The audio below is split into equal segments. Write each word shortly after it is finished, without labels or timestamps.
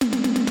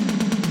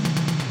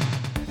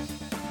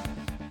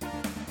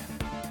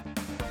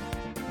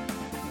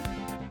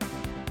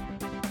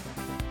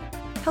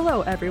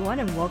Hello, everyone,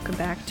 and welcome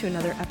back to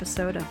another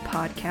episode of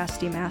Podcast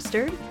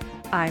Demastered.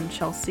 I'm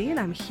Chelsea, and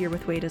I'm here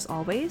with Wade as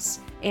always.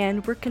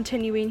 And we're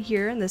continuing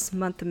here in this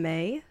month of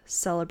May,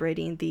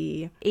 celebrating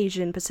the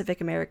Asian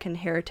Pacific American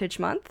Heritage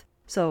Month.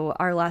 So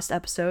our last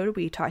episode,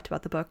 we talked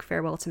about the book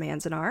Farewell to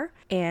Manzanar,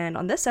 and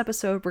on this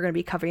episode, we're going to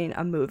be covering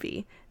a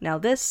movie. Now,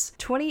 this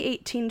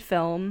 2018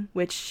 film,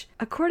 which,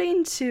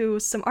 according to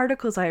some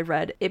articles I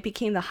read, it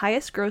became the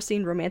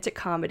highest-grossing romantic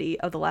comedy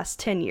of the last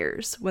 10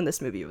 years when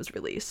this movie was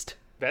released.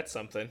 That's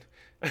something.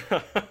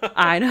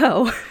 I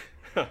know.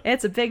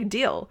 It's a big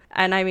deal.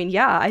 And I mean,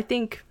 yeah, I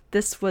think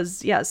this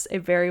was, yes, a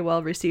very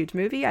well-received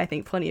movie. I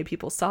think plenty of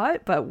people saw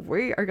it, but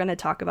we are going to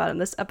talk about it in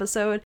this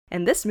episode.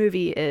 And this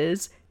movie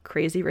is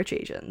Crazy Rich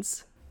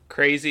Asians.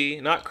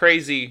 Not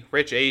crazy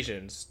rich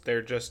Asians.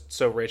 They're just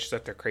so rich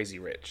that they're crazy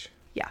rich.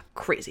 Yeah,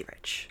 crazy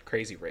rich.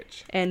 Crazy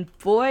rich. And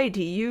boy,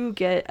 do you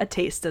get a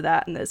taste of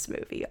that in this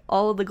movie.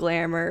 All the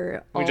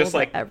glamour, all just the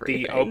like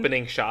everything. The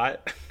opening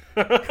shot.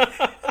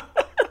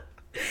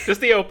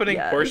 Just the opening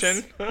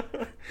portion.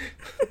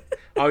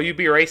 Oh, you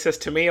be racist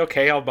to me?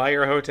 Okay, I'll buy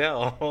your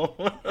hotel.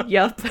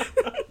 Yep.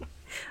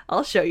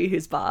 I'll show you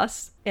who's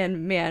boss.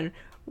 And man,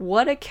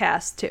 what a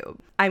cast too.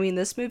 I mean,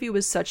 this movie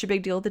was such a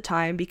big deal at the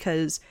time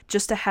because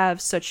just to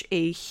have such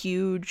a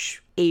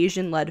huge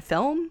Asian-led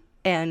film,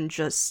 and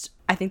just,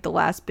 I think the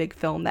last big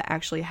film that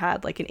actually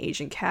had like an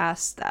Asian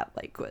cast that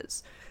like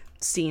was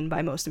seen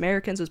by most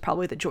Americans was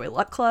probably The Joy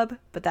Luck Club,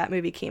 but that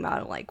movie came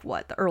out in like,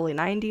 what, the early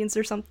 90s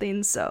or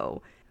something,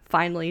 so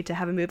finally to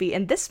have a movie.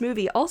 And this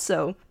movie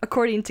also,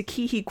 according to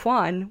Ke Huy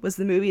Quan, was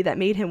the movie that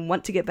made him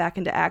want to get back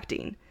into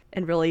acting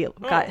and really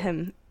got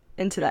him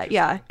into that.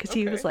 Yeah, because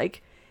he was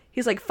like,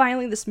 he's like,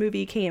 finally this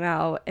movie came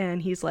out,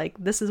 and he's like,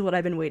 this is what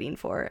I've been waiting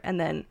for. And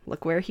then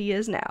look where he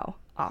is now,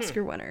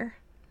 Oscar winner,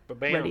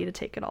 Ba-bam. Ready to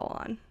take it all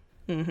on.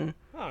 Mm-hmm.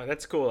 Oh,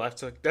 that's cool.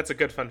 That's a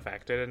good fun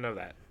fact. I didn't know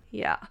that.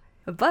 Yeah.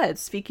 But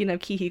speaking of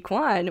Ke Huy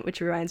Quan,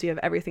 which reminds me of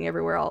Everything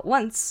Everywhere All at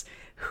Once,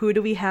 who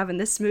do we have in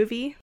this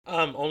movie?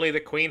 Only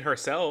the queen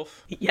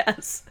herself.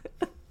 Yes.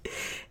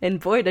 And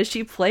boy, does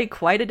she play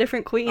quite a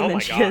different queen than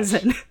she is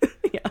in.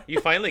 Yeah.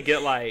 You finally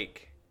get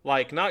like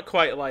not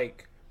quite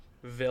like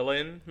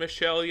villain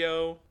Michelle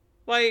Yeoh,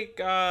 like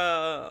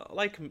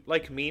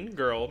Mean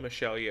Girl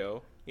Michelle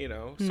Yeoh, you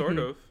know, sort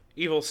of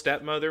evil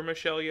stepmother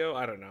Michelle Yeoh.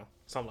 I don't know,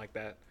 something like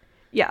that.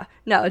 Yeah,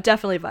 no,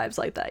 definitely vibes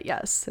like that.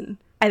 Yes, and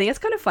I think it's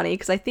kind of funny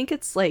because I think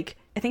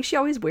she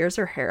always wears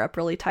her hair up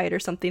really tight or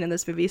something in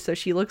this movie, so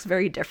she looks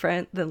very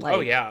different than like. Oh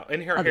yeah,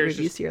 and her hair is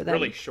just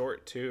really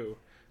short too,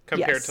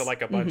 compared to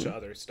like a bunch of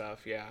other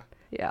stuff. Yeah.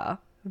 Yeah,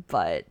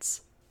 but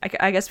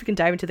I guess we can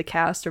dive into the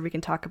cast, or we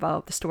can talk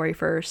about the story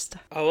first.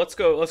 Oh, let's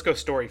go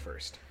story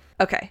first.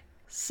 Okay,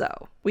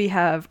 so we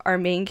have our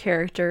main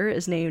character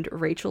is named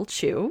Rachel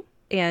Chu,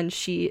 and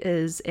she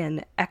is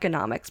an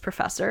economics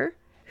professor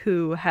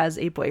who has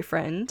a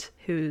boyfriend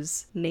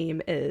whose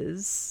name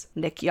is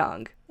Nick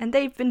Young. And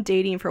they've been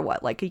dating for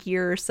what, like a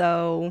year or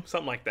so?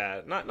 Something like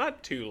that.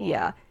 Not too long.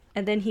 Yeah.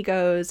 And then he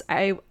goes,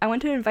 I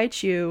want to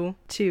invite you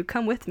to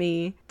come with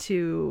me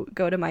to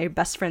go to my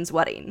best friend's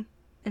wedding.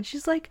 And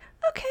she's like,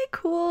 okay,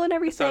 cool, and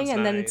everything.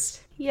 And then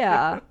it's,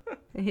 yeah.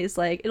 And he's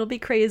like, it'll be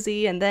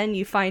crazy. And then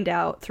you find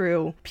out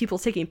through people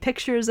taking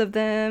pictures of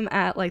them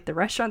at like the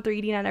restaurant they're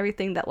eating at and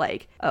everything that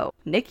like, oh,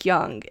 Nick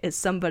Young is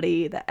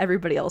somebody that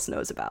everybody else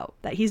knows about.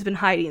 That he's been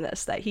hiding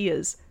this, that he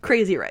is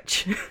crazy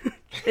rich.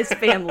 His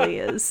family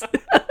is.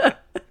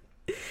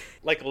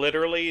 Like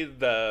literally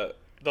the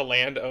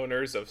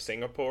landowners of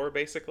Singapore,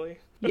 basically.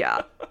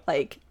 Yeah,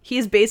 like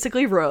he's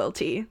basically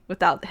royalty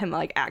without him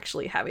like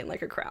actually having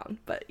like a crown.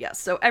 But yes,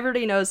 so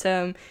everybody knows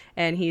him,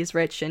 and he's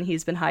rich, and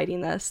he's been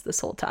hiding this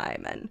whole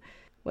time. And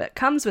what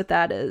comes with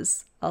that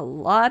is a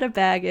lot of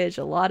baggage,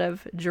 a lot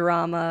of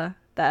drama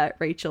that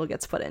Rachel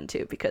gets put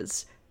into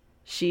because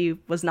she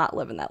was not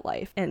living that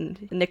life,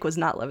 and Nick was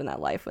not living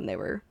that life when they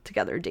were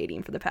together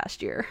dating for the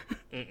past year.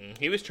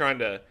 He was trying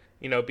to,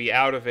 be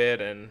out of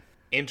it and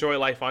enjoy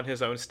life on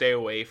his own, stay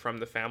away from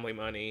the family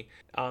money.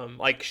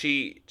 Like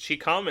she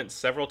comments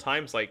several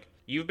times, like,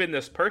 you've been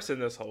this person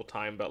this whole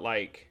time, but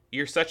like,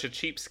 you're such a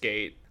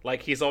cheapskate.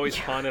 Like, he's always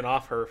pawning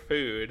off her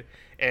food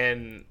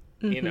and,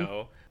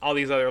 all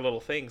these other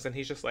little things. And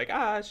he's just like,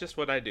 it's just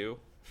what I do.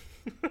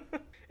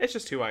 It's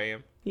just who I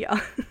am. Yeah.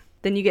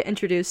 Then you get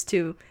introduced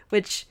to,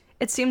 which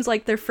it seems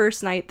like their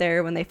first night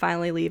there when they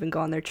finally leave and go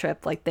on their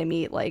trip, like they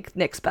meet like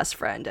Nick's best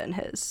friend and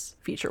his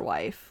future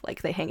wife.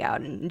 Like they hang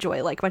out and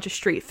enjoy like a bunch of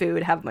street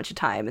food, have a bunch of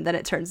time, and then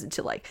it turns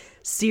into like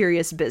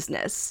serious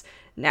business.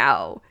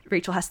 Now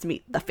Rachel has to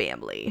meet the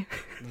family.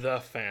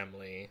 The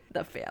family.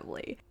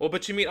 Well,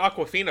 but you meet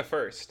Awkwafina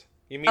first.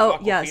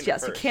 Yes,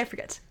 first. You can't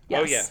forget.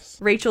 Yes. Oh, yes.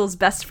 Rachel's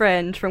best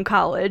friend from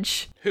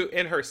college. Who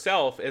in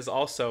herself is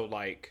also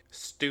like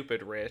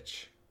stupid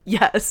rich.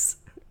 Yes.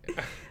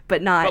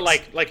 But not,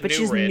 but new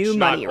she's rich, new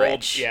money old,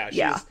 rich.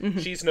 Yeah,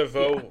 she's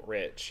nouveau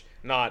rich,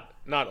 not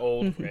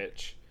old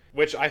rich,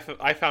 which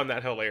I found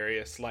that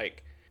hilarious.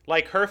 Like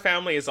her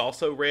family is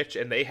also rich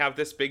and they have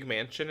this big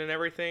mansion and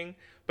everything,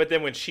 but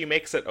then when she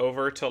makes it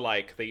over to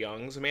like the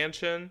Young's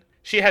mansion,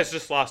 she has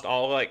just lost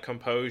all like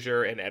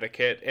composure and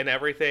etiquette and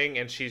everything,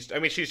 and she's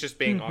just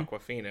being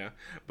Awkwafina,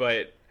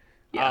 but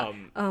Yeah.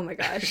 Oh my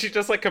gosh. she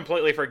just like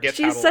completely forgets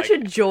She's how to such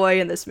like, a joy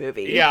in this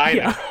movie. yeah, I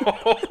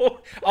know.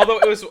 Although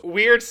it was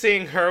weird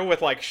seeing her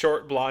with like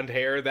short blonde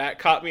hair. That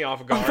caught me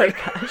off Oh my guard.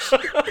 gosh.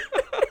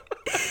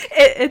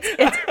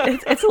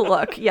 It's a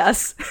look,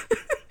 yes.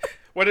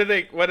 What did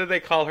they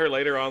call her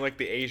later on? Like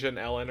the Asian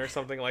Ellen or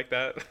something like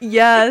that?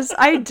 Yes,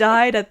 I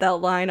died at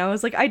that line. I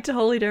was like, I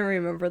totally didn't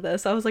remember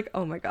this. I was like,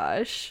 oh my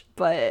gosh.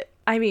 But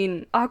I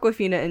mean,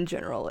 Awkwafina in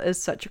general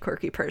is such a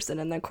quirky person,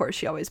 and then of course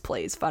she always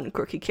plays fun,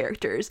 quirky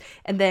characters.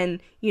 And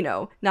then, you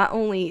know, not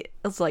only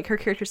is like her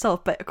character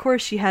self, but of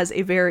course she has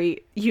a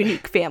very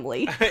unique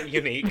family.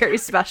 Unique. Very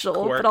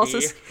special, Quirky. but also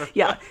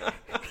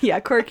yeah,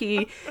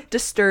 quirky,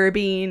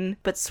 disturbing,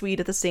 but sweet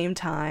at the same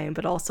time,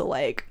 but also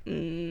like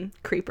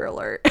creeper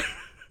alert.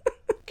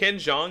 Ken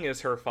Jeong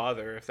is her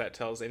father, if that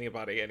tells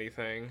anybody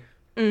anything.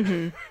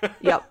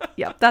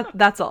 Yep.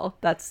 That's all.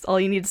 That's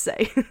all you need to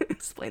say.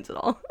 Explains it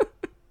all.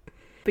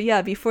 But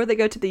yeah, before they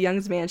go to the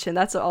Young's mansion,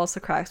 that's what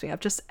also cracks me up.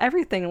 Just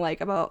everything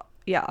like about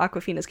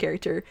Awkwafina's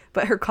character,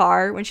 but her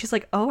car when she's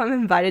like, "Oh, I'm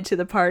invited to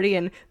the party,"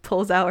 and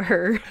pulls out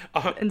her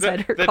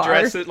inside her the car.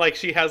 dresses, like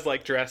she has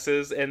like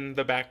dresses in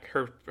the back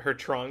her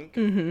trunk,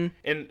 and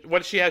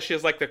what she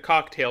has like the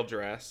cocktail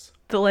dress.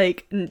 The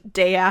like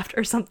day after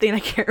or something, I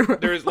can't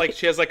remember. There's like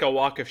she has like a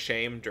walk of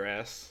shame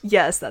dress.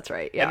 Yes, that's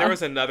right. Yeah, And there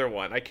was another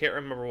one. I can't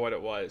remember what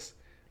it was.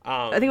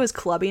 I think it was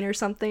clubbing or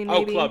something.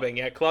 Maybe. Oh, clubbing.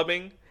 Yeah,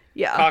 clubbing.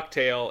 Yeah.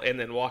 Cocktail and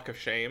then walk of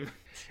shame.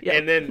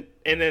 Yep.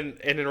 And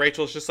then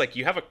Rachel's just like,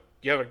 you have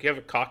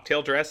a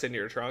cocktail dress in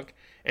your trunk,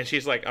 and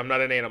she's like, I'm not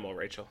an animal,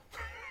 Rachel.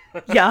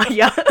 Yeah.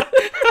 Yep.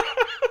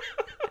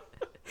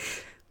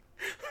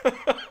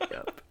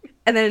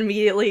 And then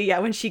immediately,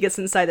 when she gets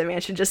inside the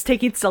mansion, just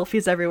taking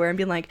selfies everywhere and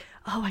being like,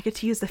 "Oh, I get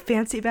to use the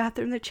fancy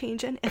bathroom to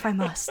change in if I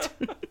must."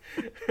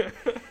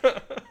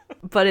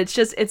 But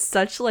it's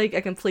such like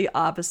a complete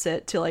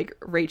opposite to like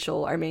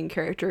Rachel, our main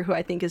character, who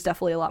I think is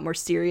definitely a lot more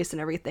serious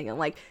and everything. And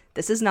like,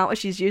 this is not what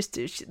she's used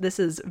to. This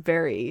is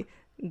very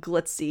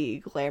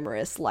glitzy,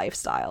 glamorous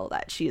lifestyle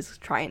that she's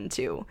trying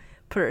to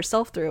put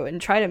herself through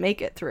and try to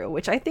make it through,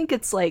 which I think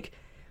it's like,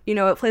 you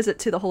know, it plays it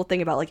to the whole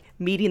thing about like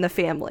meeting the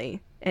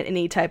family in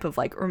any type of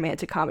like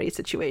romantic comedy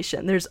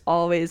situation. There's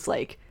always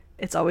like,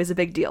 it's always a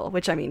big deal,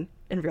 which I mean,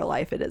 in real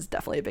life, it is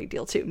definitely a big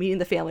deal too, meeting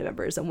the family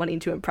members and wanting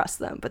to impress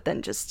them, but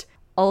then just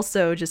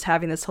also just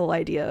having this whole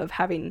idea of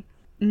having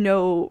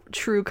no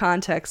true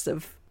context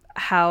of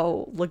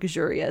how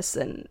luxurious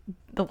and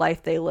the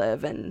life they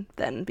live, and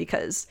then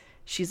because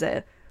she's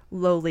a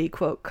lowly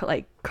quote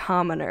like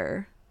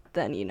commoner,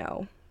 then, you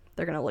know,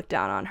 they're gonna look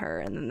down on her,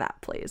 and then that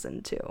plays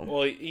into.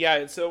 Well,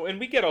 yeah. So, and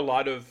we get a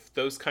lot of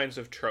those kinds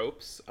of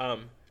tropes,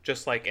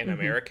 just like in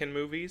American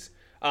movies.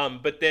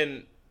 But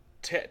then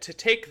to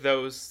take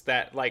those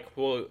that like,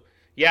 well,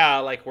 yeah,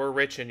 like we're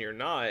rich and you're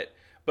not,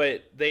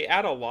 but they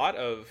add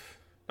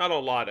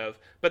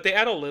but they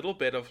add a little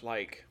bit of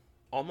like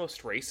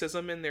almost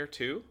racism in there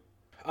too.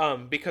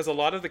 Because a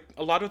lot of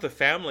the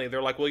family,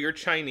 they're like, well, you're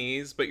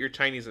Chinese, but you're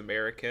Chinese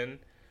American,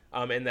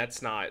 and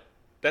that's not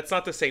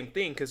the same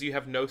thing, because you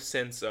have no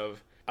sense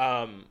of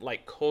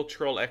like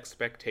cultural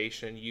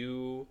expectation.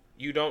 You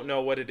don't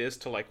know what it is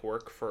to like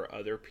work for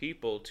other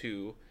people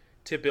to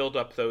build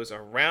up those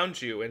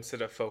around you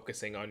instead of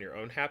focusing on your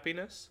own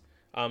happiness,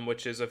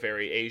 which is a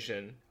very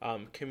Asian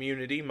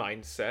community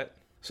mindset.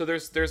 So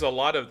there's a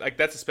lot of like,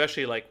 that's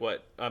especially like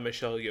what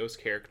Michelle Yeoh's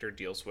character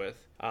deals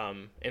with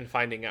in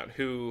finding out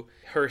who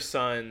her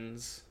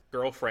son's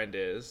girlfriend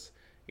is,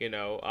 you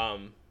know,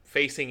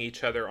 facing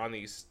each other on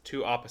these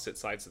two opposite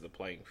sides of the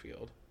playing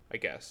field, I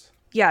guess.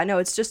 Yeah, no,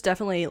 it's just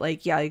definitely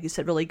like, like you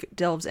said, really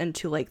delves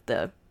into like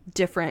the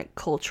different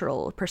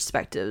cultural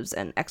perspectives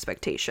and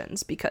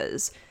expectations,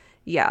 because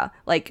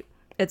like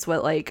it's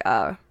what like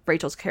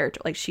Rachel's character,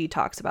 like she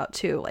talks about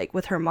too, like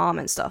with her mom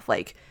and stuff,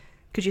 like,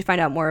 because you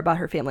find out more about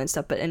her family and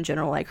stuff, but in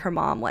general, like her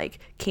mom like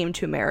came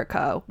to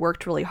America,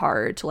 worked really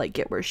hard to like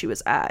get where she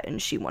was at,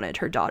 and she wanted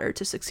her daughter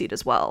to succeed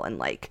as well. And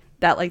like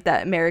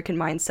that American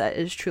mindset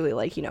is truly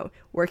like, you know,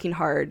 working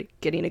hard,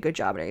 getting a good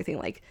job and everything,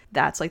 like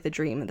that's like the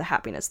dream and the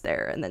happiness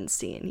there. And then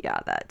seeing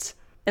that,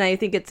 and I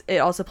think it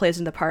also plays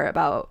into part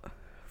about,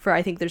 for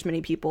I think there's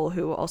many people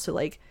who also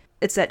like,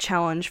 it's that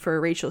challenge for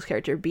Rachel's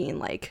character being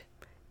like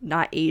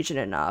not Asian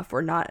enough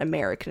or not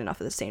American enough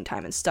at the same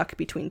time, and stuck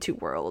between two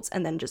worlds,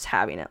 and then just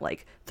having it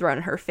like thrown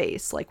in her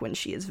face, like when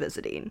she is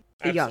visiting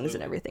the Youngs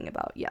and everything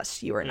about,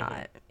 yes, you are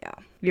not,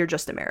 you're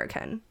just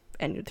American,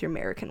 and with your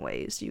American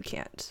ways, you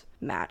can't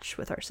match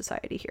with our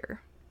society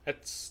here.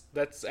 That's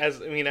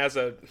as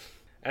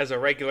a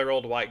regular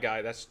old white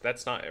guy,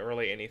 that's not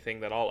really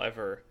anything that I'll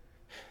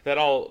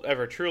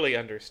ever truly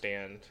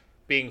understand.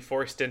 Being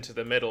forced into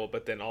the middle,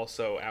 but then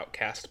also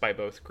outcast by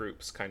both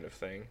groups, kind of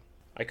thing.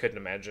 I couldn't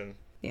imagine.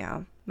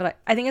 Yeah, but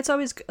I think it's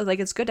always like,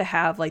 it's good to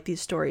have like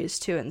these stories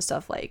too and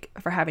stuff, like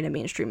for having a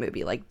mainstream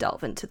movie like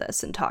delve into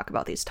this and talk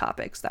about these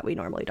topics that we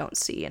normally don't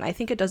see. And I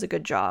think it does a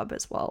good job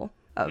as well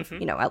of,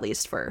 you know, at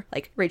least for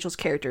like Rachel's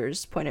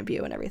character's point of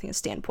view and everything, a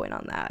standpoint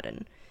on that.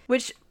 And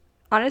Which,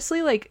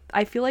 honestly, like,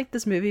 I feel like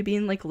this movie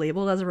being, like,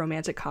 labeled as a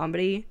romantic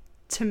comedy,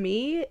 to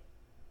me,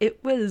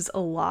 it was a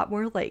lot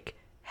more, like,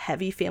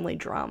 heavy family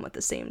drama at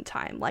the same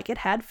time. Like, it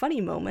had funny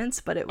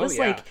moments, but it was,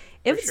 like,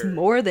 it was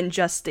more than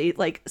just a,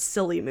 like,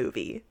 silly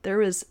movie.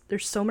 There's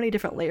so many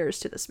different layers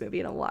to this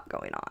movie and a lot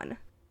going on.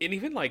 And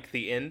even like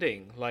the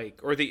ending,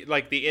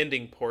 the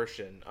ending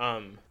portion,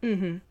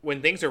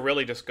 when things are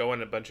really just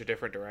going a bunch of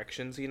different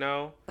directions, you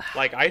know,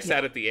 like I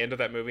sat at the end of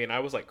that movie and I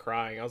was like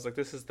crying. I was like,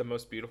 this is the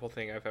most beautiful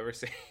thing I've ever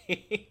seen.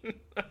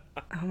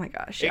 Oh my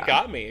gosh. Yeah.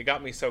 It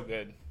got me so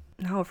good.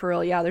 No, for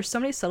real. Yeah. There's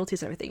so many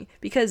subtleties and everything,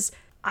 because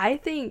I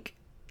think,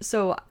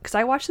 so, because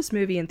I watched this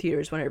movie in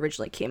theaters when it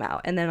originally came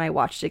out, and then I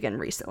watched it again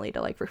recently to,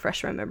 like,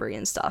 refresh my memory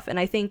and stuff, and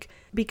I think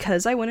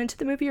because I went into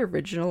the movie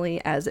originally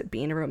as it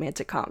being a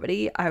romantic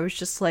comedy, I was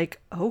just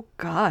like, oh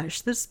gosh,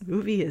 this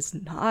movie is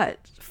not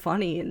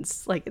funny, and,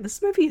 like,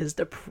 this movie is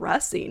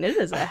depressing. It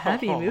is a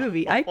heavy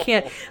movie. I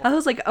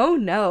was like, oh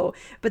no.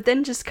 But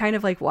then just kind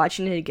of, like,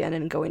 watching it again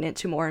and going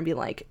into more and being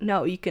like,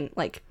 no, you can,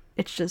 like,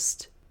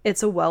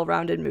 it's a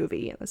well-rounded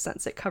movie in the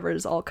sense it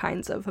covers all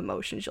kinds of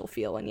emotions you'll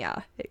feel, and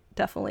yeah, it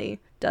definitely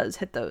does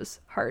hit those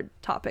hard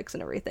topics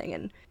and everything.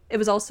 And it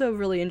was also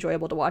really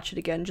enjoyable to watch it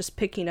again, just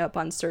picking up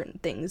on certain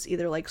things,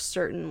 either like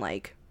certain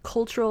like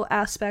cultural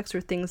aspects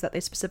or things that they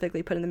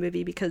specifically put in the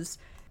movie, because,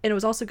 and it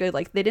was also good,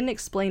 like, they didn't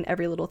explain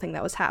every little thing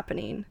that was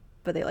happening,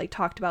 but they, like,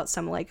 talked about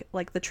some,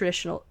 like the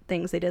traditional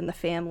things they did in the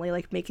family,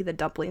 like making the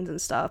dumplings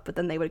and stuff, but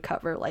then they would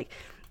cover, like,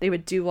 they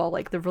would do all,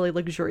 like, the really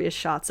luxurious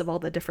shots of all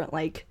the different,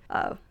 like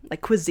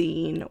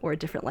cuisine or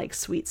different, like,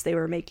 sweets they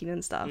were making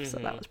and stuff, so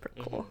that was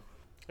pretty cool.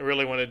 I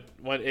really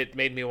it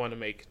made me want to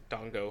make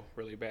dango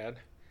really bad.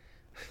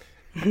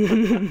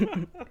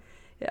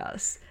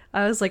 Yes.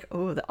 I was like,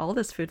 oh, all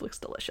this food looks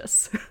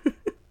delicious.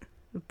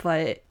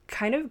 But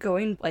kind of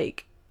going,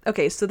 like,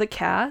 okay, so the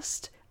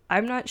cast,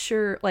 I'm not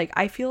sure, like,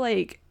 I feel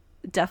like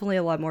definitely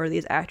a lot more of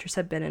these actors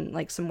have been in,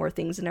 like, some more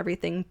things and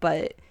everything,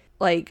 but,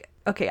 like,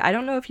 okay, I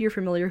don't know if you're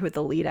familiar with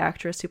the lead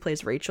actress who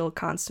plays Rachel,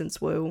 Constance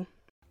Wu.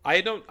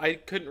 I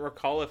couldn't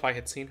recall if I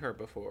had seen her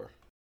before.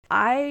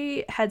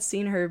 I had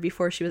seen her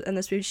before she was in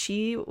this movie.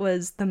 She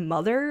was the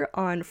mother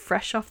on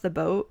Fresh Off the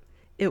Boat.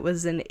 It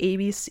was an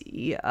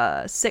ABC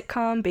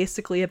sitcom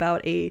basically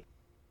about a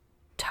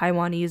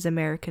Taiwanese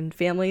American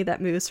family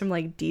that moves from,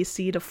 like,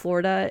 DC to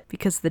Florida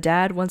because the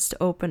dad wants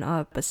to open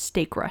up a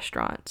steak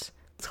restaurant.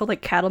 It's called,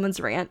 like, Cattleman's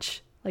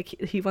Ranch. Like,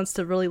 he wants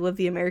to really live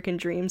the American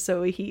dream,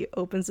 so he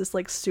opens this,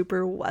 like,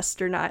 super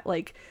western,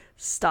 like,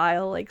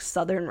 style, like,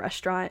 southern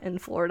restaurant in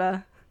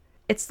Florida.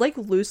 It's, like,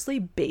 loosely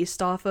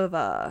based off of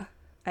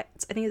I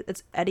think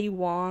it's Eddie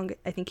Wong.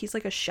 I think he's,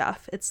 like, a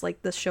chef. It's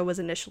like the show was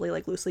initially,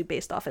 like, loosely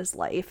based off his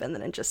life, and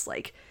then it just,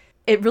 like,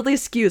 it really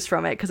skews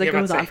from it because it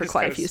goes on for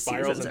quite a few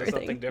seasons and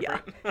everything. Yeah.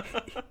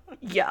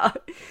 Yeah,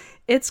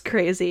 it's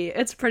crazy.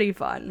 It's pretty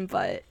fun,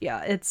 but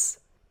yeah, it's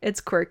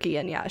quirky,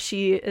 and yeah,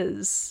 she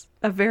is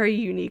a very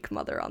unique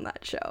mother on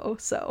that show.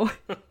 So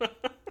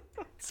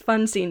it's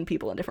fun seeing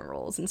people in different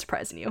roles and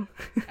surprising you.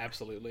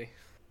 Absolutely.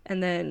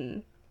 And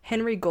then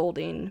Henry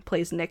Golding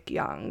plays Nick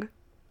Young.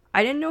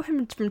 I didn't know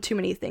him from too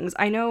many things.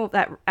 I know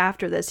that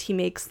after this, he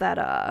makes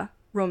that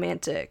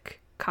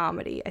romantic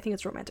comedy. I think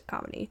it's romantic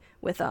comedy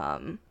with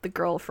the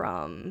girl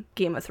from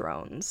Game of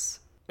Thrones.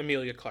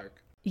 Emilia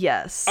Clarke.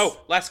 Yes. Oh,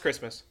 Last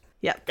Christmas.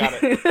 Yeah.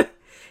 Got it.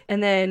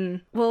 And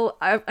then, well,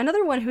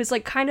 another one who's,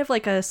 like, kind of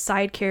like a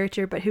side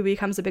character, but who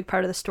becomes a big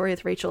part of the story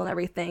with Rachel and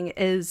everything,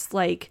 is,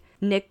 like,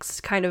 Nick's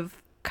kind of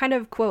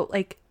quote,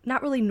 like,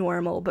 not really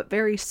normal, but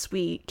very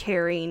sweet,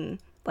 caring,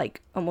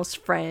 like, almost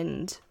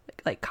friend,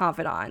 like,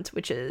 confidant,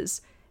 which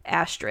is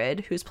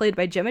Astrid, who's played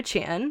by Gemma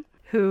Chan,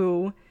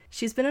 who,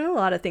 she's been in a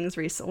lot of things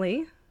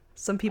recently.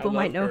 Some people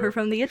might know her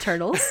from The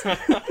Eternals.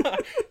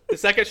 The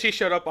second she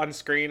showed up on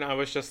screen, I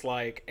was just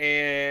like,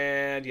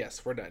 and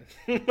yes, we're done.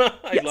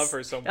 I love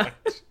her so much.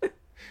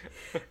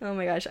 Oh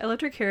my gosh, I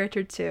loved her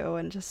character too,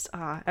 and just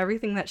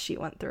everything that she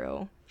went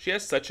through. She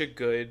has such a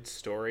good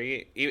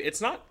story.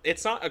 It's not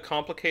a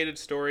complicated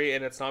story,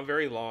 and it's not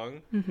very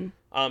long.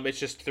 Mm-hmm. It's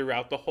just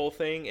throughout the whole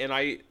thing, and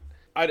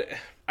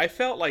I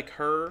felt like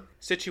her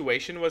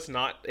situation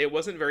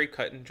wasn't very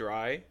cut and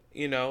dry.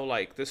 You know,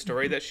 like the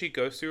story that she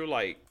goes through,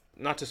 like,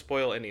 not to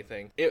spoil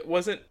anything,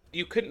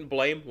 you couldn't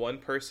blame one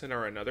person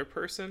or another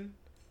person.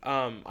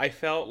 I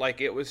felt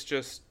like it was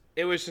just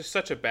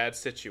such a bad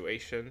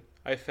situation.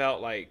 I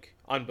felt like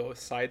on both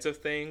sides of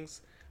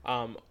things.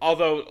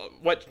 Although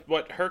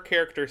what her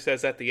character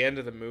says at the end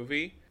of the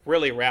movie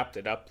really wrapped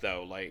it up,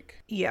 though.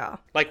 Like, yeah,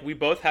 like we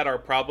both had our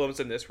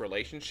problems in this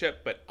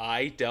relationship, but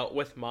I dealt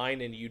with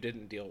mine and you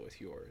didn't deal with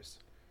yours.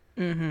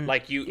 Mm-hmm.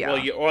 Like you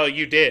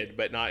did,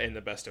 but not in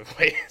the best of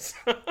ways.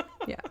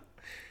 Yeah.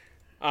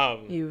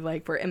 You,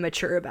 like, were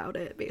immature about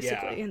it,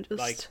 basically, and just,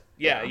 like,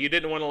 you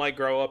didn't want to, like,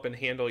 grow up and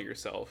handle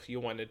yourself. You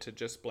wanted to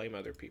just blame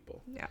other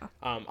people. Yeah.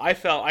 I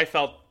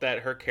felt that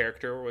her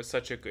character was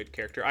such a good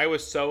character. I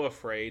was so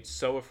afraid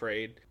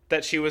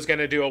that she was going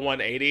to do a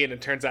 180, and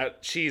it turns out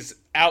she's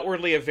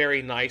outwardly a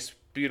very nice,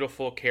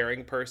 beautiful,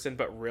 caring person,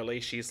 but really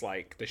she's,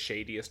 like, the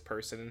shadiest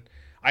person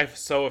I'm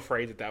so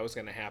afraid that was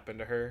going to happen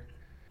to her.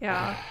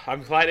 Yeah.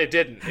 I'm glad it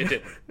didn't. It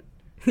didn't.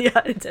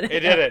 Yeah, it didn't. It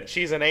didn't.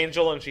 She's an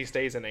angel and she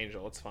stays an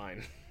angel. It's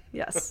fine.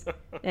 Yes.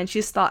 And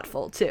she's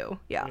thoughtful too.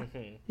 Yeah.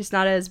 She's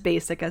not as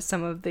basic as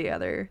some of the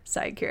other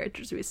side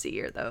characters we see,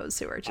 or those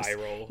who are just, Eye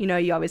roll. you know,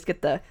 you always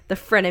get the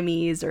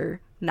frenemies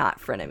or not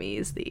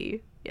frenemies,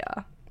 the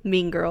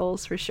mean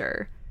girls for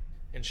sure.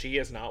 And she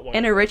is not one.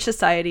 In a rich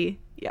society,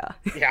 yeah.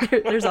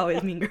 There's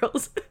always mean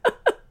girls.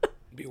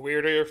 Be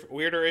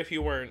weirder if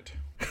you weren't.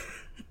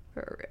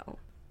 For real.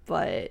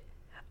 But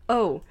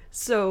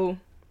so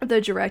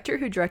the director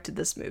who directed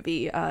this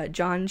movie,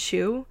 John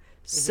Chu,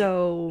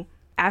 so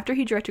after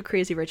he directed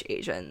Crazy Rich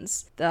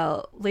Asians,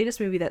 the latest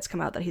movie that's come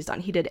out that he's done,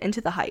 he did In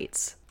the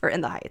Heights,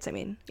 I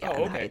mean. Yeah,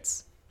 In the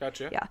Heights.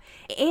 Gotcha. Yeah.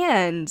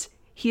 And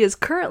he is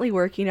currently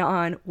working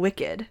on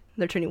Wicked.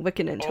 They're turning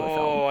Wicked into a film.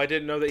 Oh, I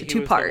didn't know that he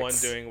was the one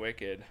doing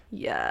Wicked.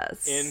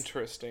 Yes.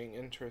 Interesting.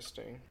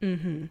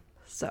 Mm-hmm.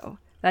 So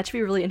that should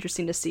be really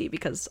interesting to see,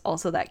 because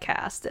also that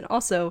cast, and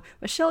also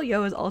Michelle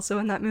Yeoh is also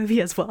in that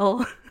movie as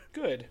well.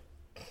 Good.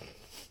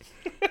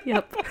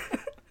 Yep.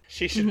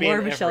 She should be more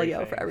in Michelle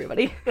everything. Yeoh for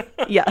everybody.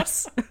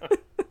 Yes.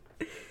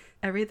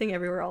 Everything,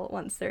 everywhere, all at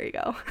once. There you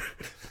go.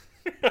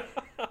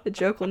 The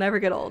joke will never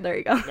get old. There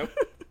you go. Nope.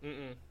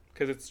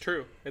 Because it's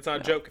true. It's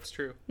not a joke. It's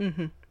true.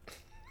 Mm-hmm.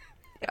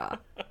 Yeah.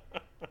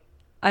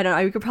 I don't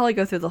know. We could probably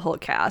go through the whole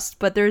cast,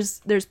 but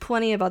there's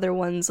plenty of other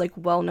ones, like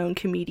well-known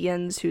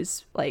comedians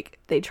who's like,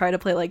 they try to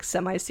play like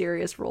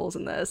semi-serious roles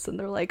in this, and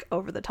they're like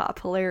over the top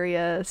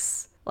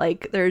hilarious.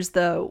 Like there's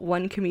the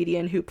one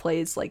comedian who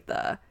plays like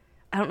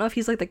I don't know if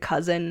he's like the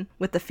cousin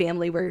with the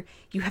family where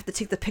you have to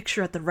take the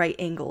picture at the right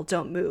angle,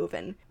 don't move,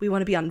 and we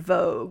want to be on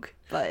Vogue,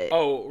 but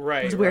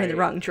he's wearing the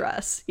wrong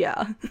dress.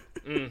 Yeah.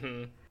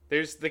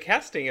 There's the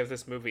casting of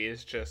this movie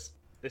is just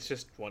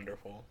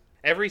wonderful.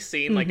 Every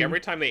scene, like every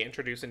time they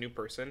introduce a new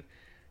person,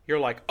 you're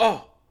like,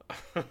 oh.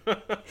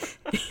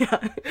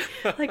 Yeah.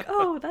 Like,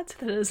 oh, that's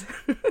what it is.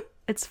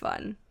 It's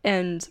fun.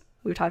 And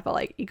we've talked about,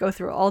 like, you go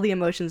through all the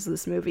emotions of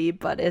this movie,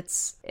 but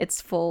it's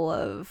full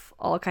of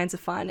all kinds of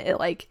fun.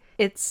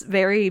 It's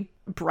very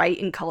bright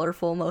and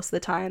colorful most of the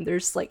time.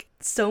 There's like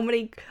so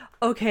many.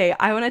 Okay,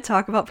 I want to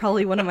talk about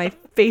probably one of my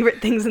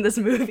favorite things in this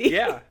movie.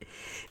 Yeah.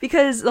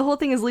 Because the whole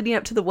thing is leading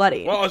up to the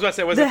wedding. Well, I was about to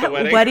say, was it the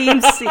wedding?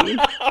 Wedding scene.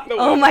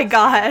 Oh my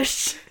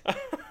gosh.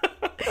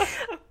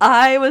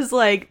 I was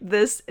like,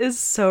 this is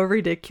so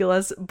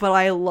ridiculous, but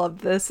I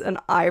love this, and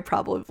I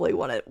probably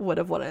would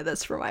have wanted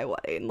this for my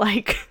wedding.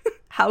 Like,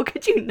 how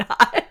could you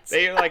not?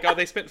 They're like, oh,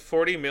 they spent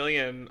 $40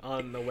 million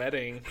on the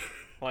wedding.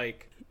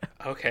 Like,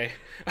 okay.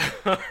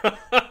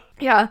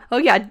 Yeah. Oh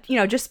yeah,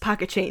 just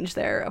pocket change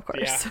there, of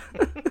course.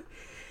 Yeah.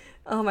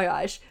 Oh my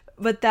gosh.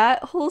 But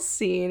that whole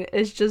scene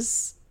is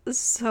just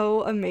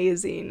so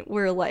amazing,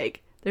 where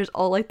like there's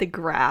all like the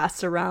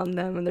grass around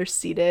them and they're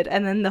seated,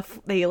 and then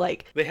they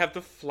have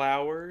the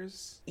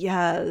flowers.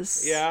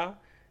 Yes. Yeah.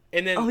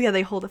 And then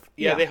they hold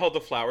they hold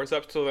the flowers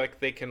up so like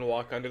they can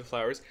walk under the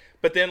flowers.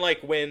 But then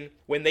like when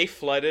they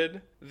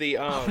flooded the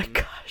oh my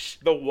gosh,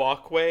 the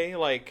walkway,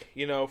 like,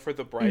 for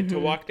the bride to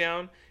walk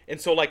down,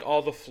 and so like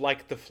all the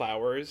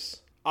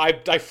flowers, I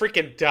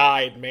freaking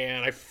died,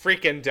 man. I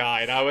freaking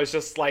died. I was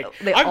just like,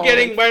 I'm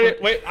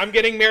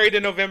getting married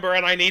in November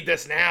and I need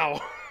this now.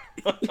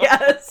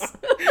 Yes.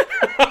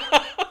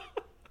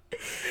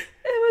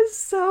 It was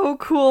so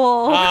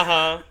cool.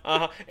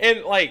 And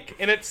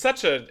it's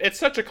such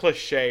a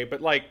cliche,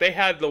 but like they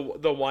had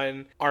the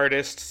one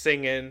artist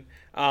singing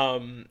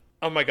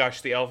oh my gosh,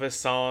 the Elvis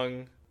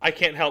song, I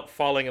Can't Help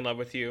Falling in Love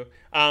with You.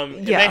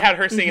 And they had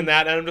her singing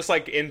that, and I'm just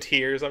like in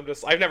tears.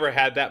 I've never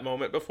had that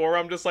moment before.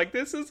 I'm just like,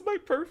 this is my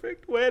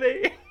perfect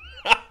wedding.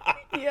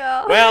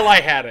 Yeah. Well,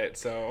 I had it,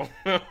 so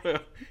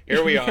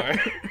here we are.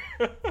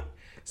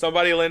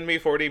 Somebody lend me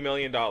 $40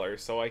 million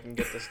so I can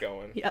get this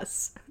going.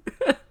 Yes.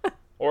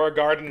 Or a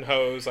garden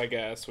hose, I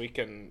guess.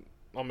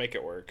 I'll make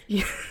it work.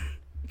 Yeah.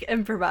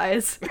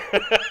 Improvise.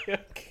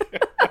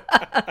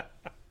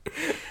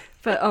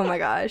 But oh my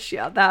gosh,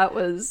 yeah,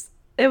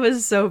 it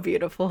was so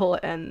beautiful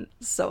and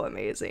so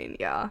amazing.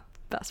 Yeah.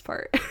 Best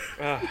part.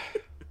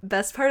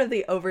 Best part of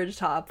the over the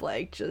top,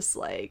 like, just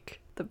like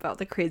about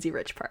the crazy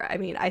rich part. I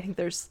mean, I think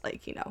there's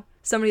like,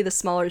 so many of the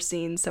smaller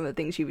scenes, some of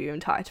the things you've even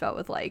talked about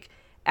with like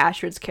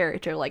Ashford's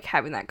character, like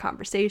having that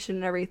conversation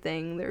and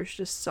everything. There's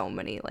just so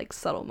many like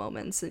subtle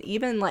moments, and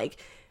even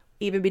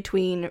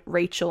between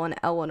Rachel and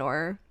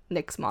Eleanor,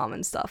 Nick's mom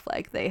and stuff,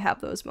 like they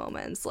have those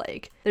moments.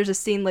 Like there's a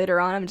scene later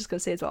on, I'm just gonna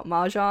say it's about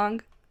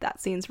mahjong.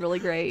 That scene's really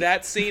great.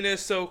 That scene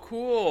is so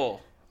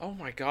cool. Oh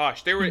my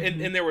gosh, there were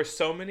and there were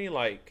so many,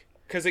 like,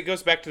 because it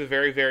goes back to the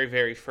very, very,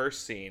 very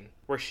first scene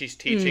where she's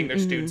teaching their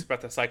students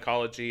about the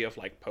psychology of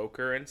like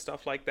poker and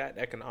stuff like that,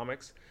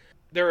 economics.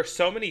 There are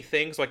so many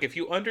things, like if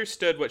you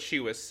understood what she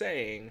was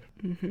saying,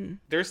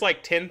 there's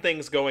like 10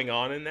 things going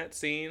on in that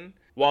scene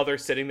while they're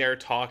sitting there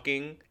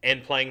talking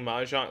and playing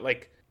mahjong.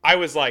 Like, I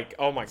was like,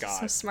 oh my god,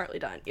 so smartly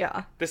done.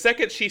 Yeah. The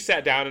second she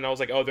sat down and I was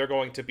like, oh, they're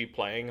going to be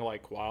playing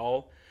like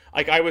while,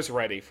 like, I was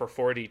ready for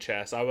 4D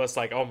chess. I was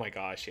like, oh my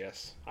gosh,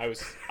 yes. I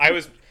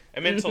was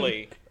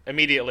mentally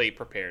immediately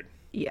prepared.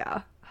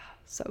 Yeah,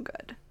 so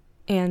good.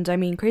 And I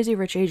mean, Crazy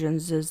Rich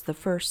Asians is the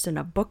first in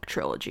a book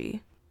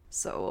trilogy.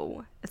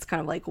 So it's kind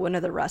of like, when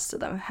are the rest of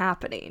them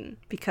happening?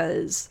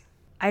 Because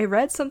I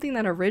read something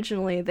that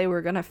originally they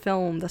were going to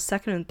film the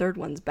second and third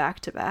ones back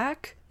to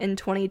back in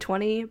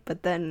 2020,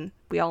 but then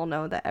we all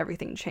know that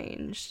everything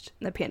changed.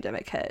 The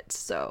pandemic hit.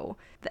 So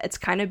it's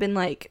kind of been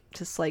like,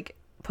 just like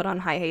put on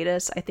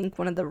hiatus. I think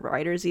one of the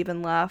writers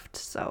even left.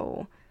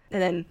 So,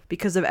 and then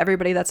because of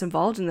everybody that's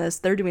involved in this,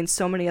 they're doing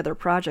so many other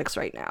projects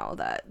right now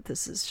that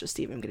this is just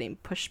even getting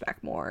pushed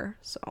back more.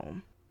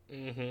 So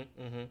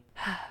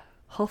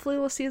hopefully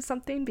we'll see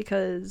something,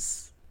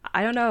 because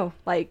I don't know,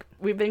 like,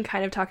 we've been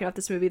kind of talking about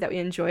this movie that we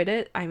enjoyed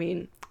it. I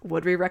mean,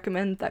 would we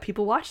recommend that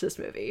people watch this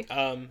movie?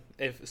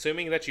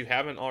 Assuming that you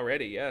haven't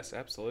already, yes,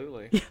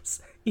 absolutely.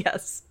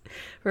 Yes,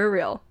 for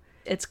real.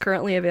 It's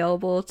currently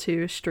available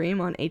to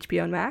stream on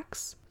HBO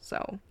Max,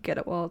 so get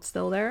it while it's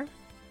still there.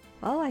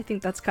 Well, I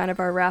think that's kind of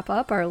our wrap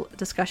up, our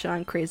discussion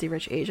on Crazy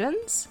Rich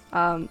Asians.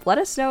 Let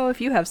us know if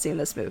you have seen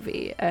this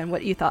movie and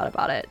what you thought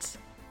about it,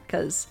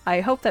 because I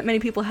hope that many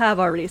people have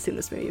already seen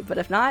this movie, but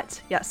if not,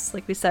 yes,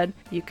 like we said,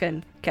 you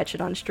can catch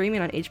it on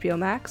streaming on HBO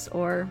Max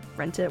or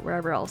rent it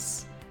wherever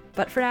else.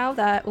 But for now,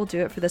 that will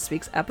do it for this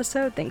week's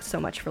episode. Thanks so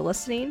much for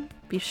listening.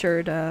 Be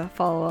sure to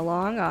follow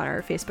along on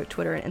our Facebook,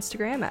 Twitter, and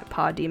Instagram at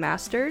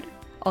PodDemastered.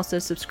 Also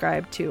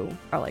subscribe to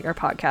our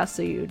podcast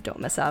so you don't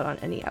miss out on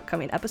any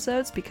upcoming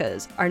episodes,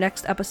 because our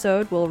next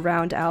episode will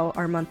round out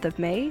our month of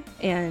May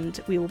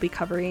and we will be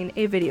covering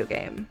a video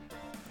game.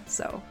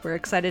 So we're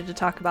excited to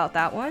talk about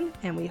that one,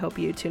 and we hope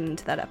you tune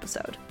into that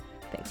episode.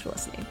 Thanks for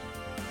listening.